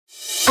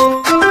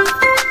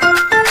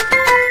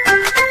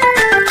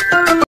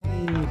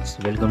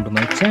welcome to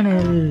my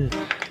channel.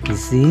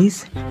 This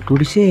is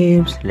 2D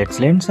shapes. Let's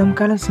learn some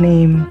colors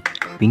name.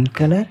 Pink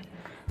color,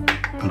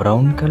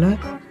 brown color,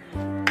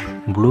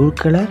 blue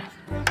color,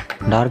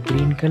 dark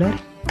green color,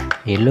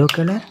 yellow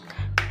color,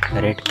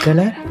 red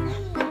color,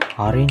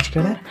 orange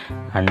color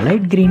and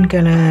light green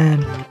color.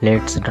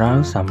 Let's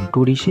draw some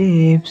 2D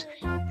shapes.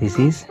 This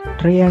is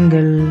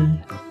triangle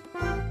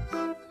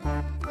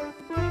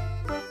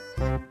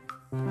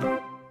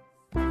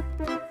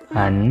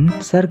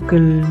and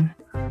circle,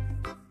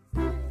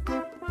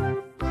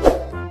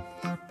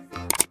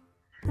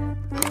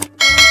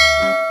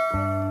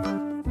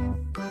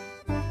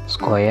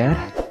 square,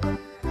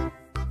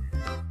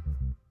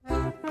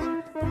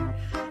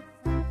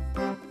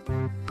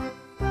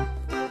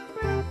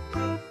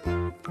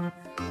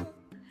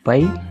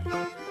 pie,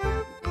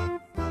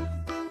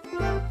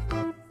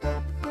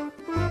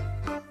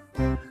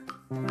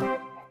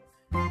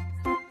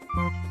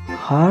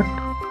 heart,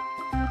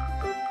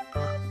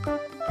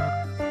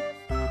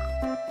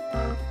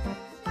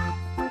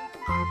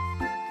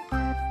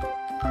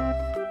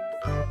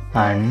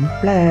 and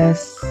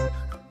plus.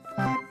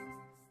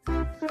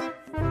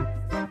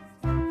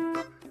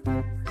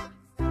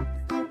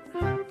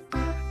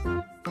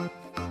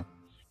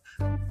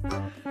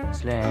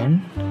 Let's learn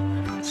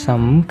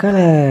some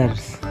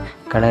colors.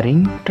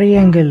 Coloring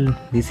triangle.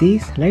 This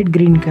is light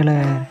green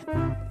color.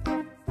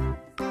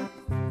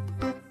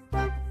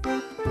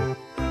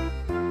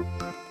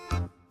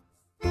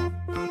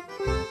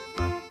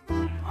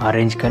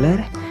 Orange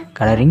color.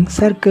 Coloring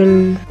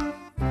circle.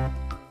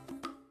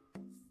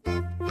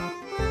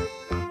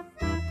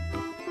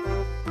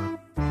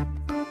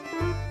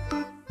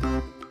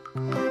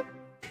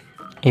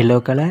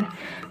 Yellow color.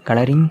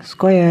 Coloring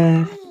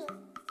square.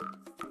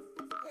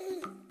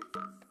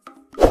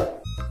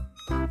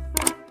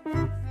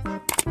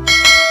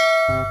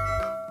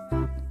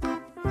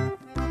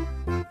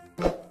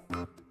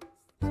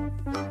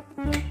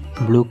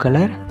 Blue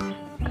color,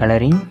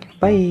 coloring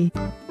pie.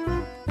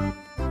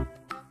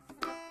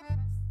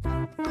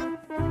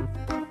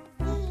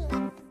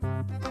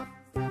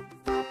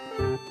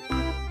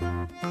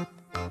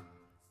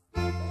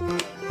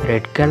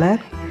 Red color,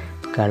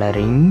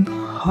 coloring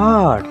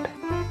heart.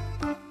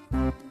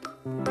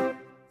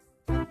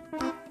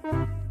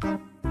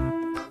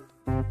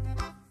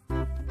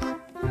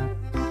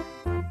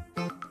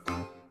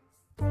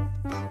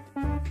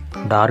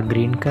 Dark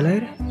green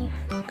color,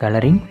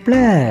 coloring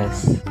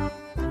plus.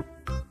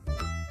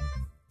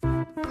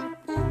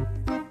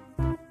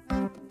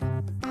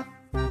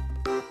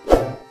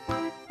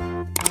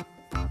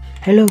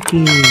 Hello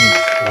kids,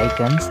 like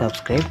and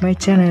subscribe my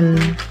channel.